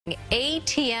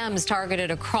ATMs targeted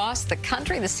across the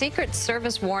country. The Secret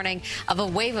Service warning of a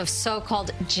wave of so-called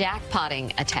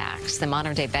jackpotting attacks. The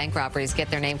modern-day bank robberies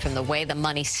get their name from the way the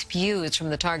money spews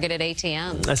from the targeted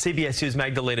ATMs. CBS News'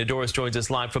 Magdalena Doris joins us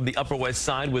live from the Upper West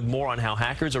Side with more on how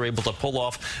hackers are able to pull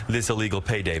off this illegal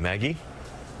payday. Maggie?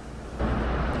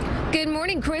 Good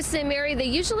morning, Chris and Mary. They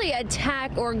usually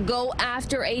attack or go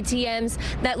after ATMs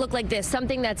that look like this,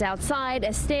 something that's outside, a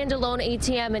standalone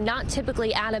ATM, and not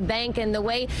typically at a bank. And the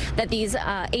way that these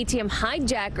ATM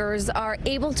hijackers are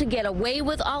able to get away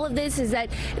with all of this is that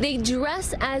they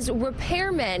dress as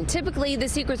repairmen. Typically, the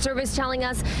Secret Service telling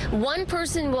us one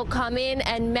person will come in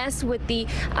and mess with the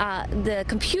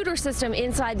computer system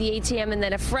inside the ATM, and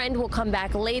then a friend will come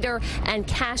back later and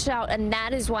cash out, and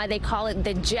that is why they call it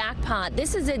the jackpot.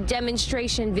 This is a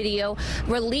demonstration video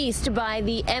released by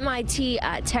the MIT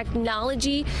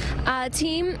technology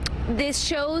team. This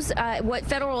shows what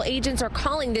federal agents are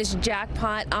calling this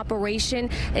jackpot operation.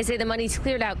 They say the money's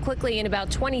cleared out quickly in about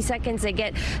 20 seconds. They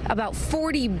get about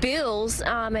 40 bills,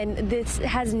 and this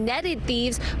has netted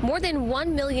thieves more than $1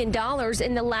 million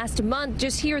in the last month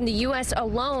just here in the U.S.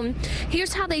 alone.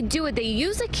 Here's how they do it. They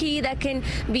use a key that can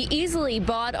be easily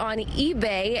bought on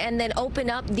eBay and then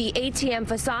open up the ATM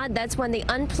facade. That's when they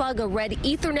unplug a red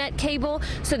Ethernet cable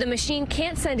so the machine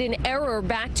can't send an error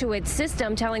back to its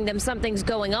system telling them something's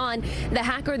going on. The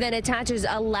hacker then attaches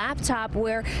a laptop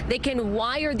where they can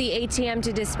wire the ATM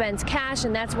to dispense cash,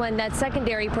 and that's when that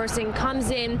secondary person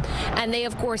comes in, and they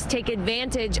of course take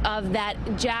advantage of that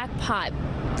jackpot.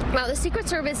 Well, the Secret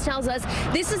Service tells us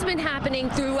this has been happening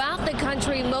throughout the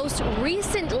country, most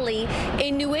recently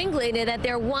in New England, and that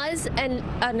there was an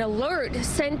alert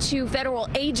sent to federal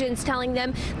agents telling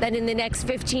them that in the next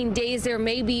 15 days there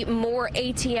may be more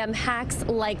ATM hacks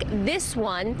like this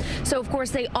one. So, of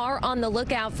course, they are on the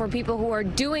lookout for people who are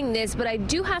doing this. But I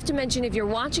do have to mention, if you're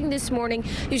watching this morning,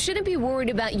 you shouldn't be worried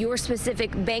about your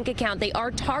specific bank account. They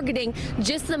are targeting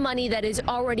just the money that is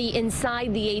already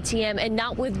inside the ATM and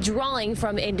not withdrawing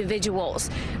from individuals.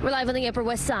 We're live on the Upper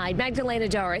West Side. Magdalena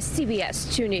Doris,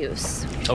 CBS 2 News.